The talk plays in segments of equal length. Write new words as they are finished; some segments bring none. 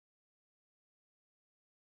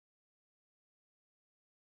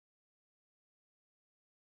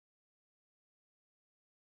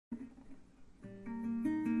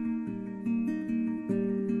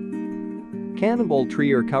CanonBall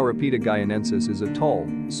tree or Couroupita guianensis is a tall,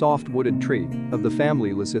 soft-wooded tree of the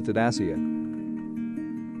family Lecythidaceae.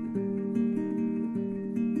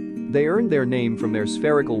 They earned their name from their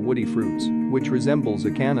spherical woody fruits, which resembles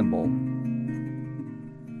a cannonball.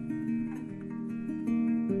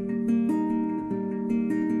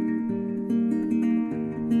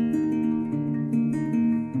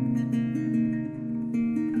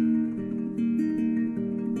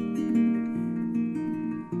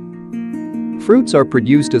 Fruits are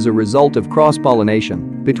produced as a result of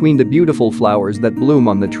cross-pollination between the beautiful flowers that bloom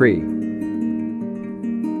on the tree.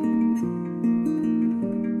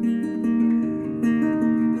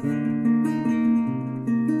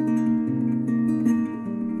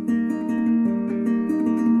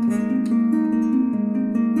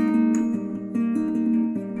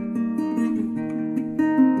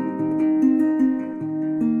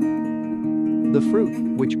 The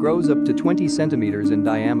fruit, which grows up to 20 centimeters in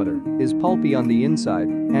diameter, is pulpy on the inside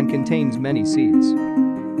and contains many seeds.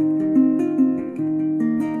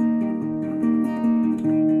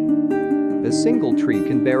 A single tree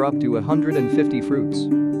can bear up to 150 fruits,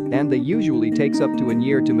 and they usually takes up to a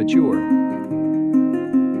year to mature.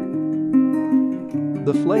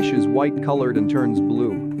 The flesh is white-colored and turns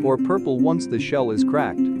blue or purple once the shell is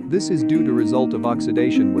cracked. This is due to result of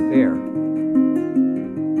oxidation with air.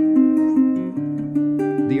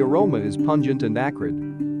 The aroma is pungent and acrid,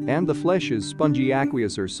 and the flesh is spongy,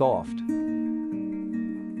 aqueous or soft.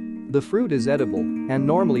 The fruit is edible and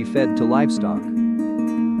normally fed to livestock.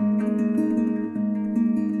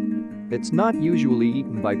 It's not usually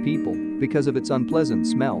eaten by people because of its unpleasant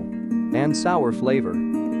smell and sour flavor.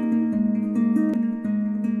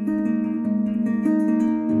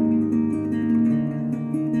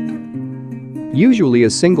 Usually a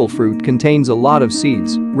single fruit contains a lot of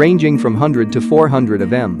seeds, ranging from 100 to 400 of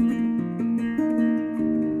them.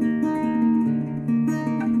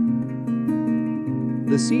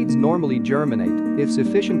 The seeds normally germinate if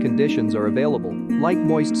sufficient conditions are available, like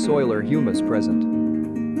moist soil or humus present.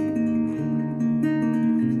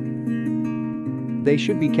 They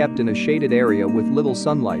should be kept in a shaded area with little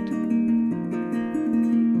sunlight.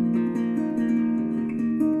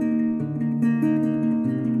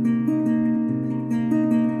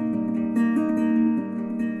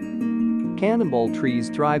 CanonBall trees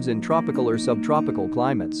thrives in tropical or subtropical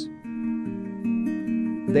climates.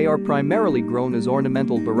 They are primarily grown as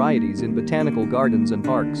ornamental varieties in botanical gardens and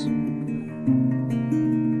parks.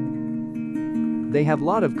 They have a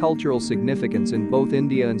lot of cultural significance in both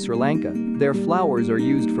India and Sri Lanka. Their flowers are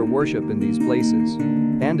used for worship in these places.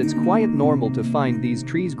 And it's quite normal to find these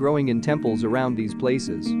trees growing in temples around these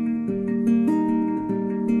places.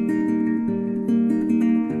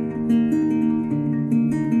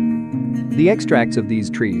 The extracts of these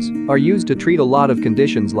trees are used to treat a lot of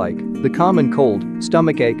conditions like the common cold,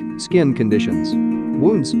 stomachache, skin conditions,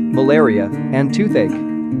 wounds, malaria, and toothache.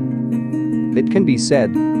 It can be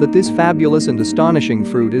said that this fabulous and astonishing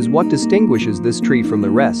fruit is what distinguishes this tree from the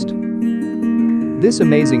rest. This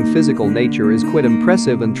amazing physical nature is quite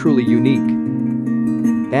impressive and truly unique.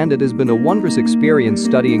 And it has been a wondrous experience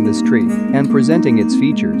studying this tree and presenting its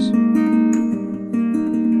features.